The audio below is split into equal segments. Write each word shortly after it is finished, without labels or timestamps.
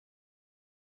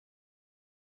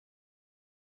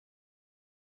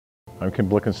I'm Kim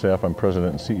Blickenstaff. I'm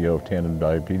President and CEO of Tandem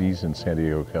Diabetes in San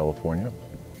Diego, California.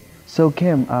 So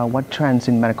Kim, what trends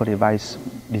in medical device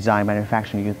design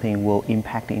manufacturing do you think will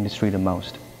impact the industry the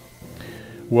most?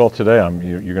 Well, today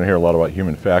you're going to hear a lot about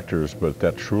human factors, but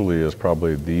that truly is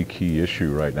probably the key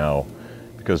issue right now,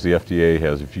 because the FDA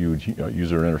has viewed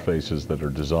user interfaces that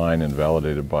are designed and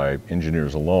validated by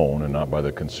engineers alone and not by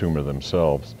the consumer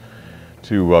themselves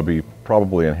to be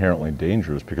probably inherently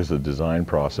dangerous, because the design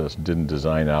process didn't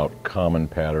design out common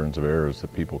patterns of errors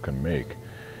that people can make.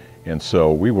 And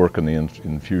so we work in the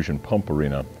infusion pump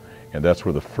arena, and that's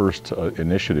where the first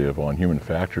initiative on human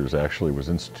factors actually was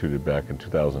instituted back in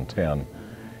 2010.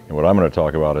 And what I'm going to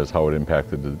talk about is how it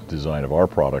impacted the design of our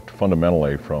product,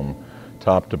 fundamentally from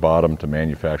top to bottom, to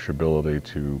manufacturability,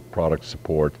 to product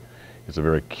support. It's a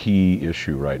very key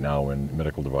issue right now in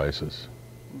medical devices.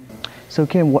 So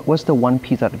Kim, what's the one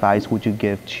piece of advice would you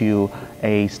give to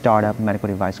a startup medical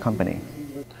device company?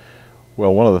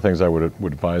 Well, one of the things I would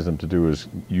advise them to do is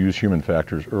use human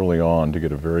factors early on to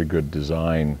get a very good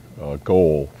design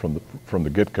goal from the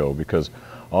get-go, because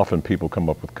often people come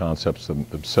up with concepts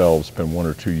themselves, spend 1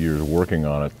 or 2 years working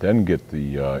on it, then get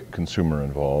the consumer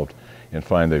involved and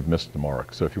find they've missed the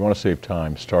mark. So if you want to save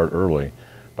time, start early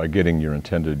by getting your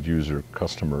intended user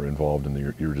customer involved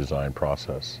in your design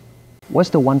process.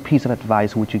 What's the one piece of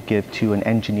advice would you give to an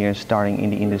engineer starting in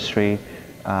the industry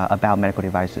about medical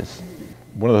devices?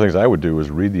 One of the things I would do is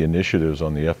read the initiatives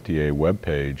on the FDA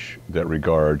webpage that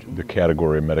regard the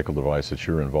category of medical device that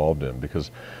you're involved in,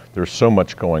 because there's so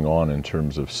much going on in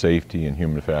terms of safety and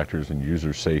human factors and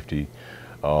user safety.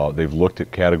 They've looked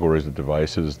at categories of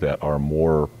devices that are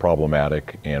more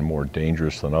problematic and more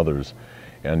dangerous than others,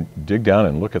 and dig down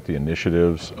and look at the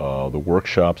initiatives, the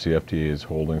workshops the FDA is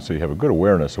holding, so you have a good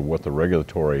awareness of what the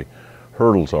regulatory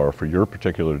hurdles are for your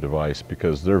particular device,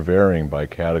 because they're varying by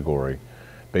category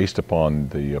based upon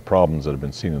the problems that have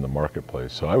been seen in the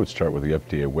marketplace. So I would start with the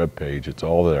FDA webpage. It's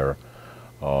all there,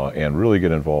 and really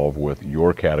get involved with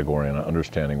your category and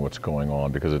understanding what's going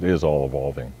on, because it is all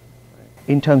evolving.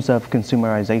 In terms of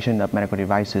consumerization of medical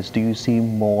devices, do you see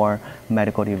more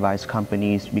medical device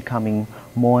companies becoming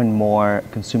more and more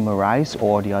consumerized,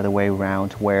 or the other way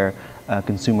around, where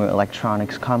consumer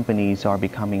electronics companies are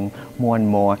becoming more and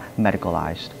more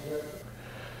medicalized?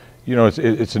 You know,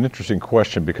 it's an interesting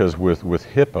question, because with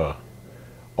HIPPA,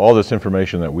 all this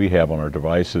information that we have on our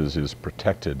devices is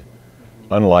protected,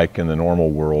 unlike in the normal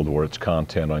world where it's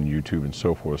content on YouTube and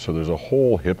so forth. So there's a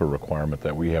whole HIPAA requirement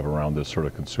that we have around this sort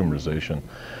of consumerization.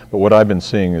 But what I've been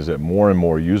seeing is that more and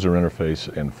more user interface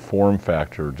and form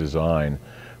factor design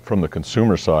from the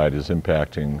consumer side is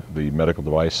impacting the medical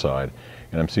device side.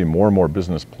 And I'm seeing more and more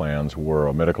business plans where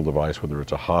a medical device, whether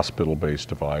it's a hospital-based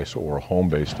device or a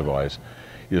home-based device,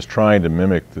 is trying to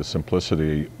mimic the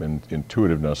simplicity and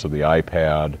intuitiveness of the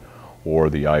iPad or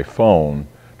the iPhone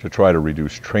to try to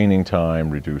reduce training time,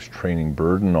 reduce training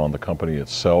burden on the company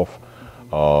itself,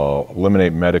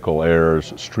 eliminate medical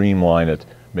errors, streamline it,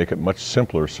 make it much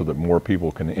simpler so that more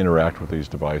people can interact with these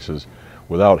devices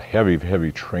without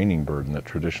heavy training burden that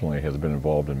traditionally has been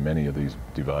involved in many of these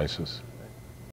devices.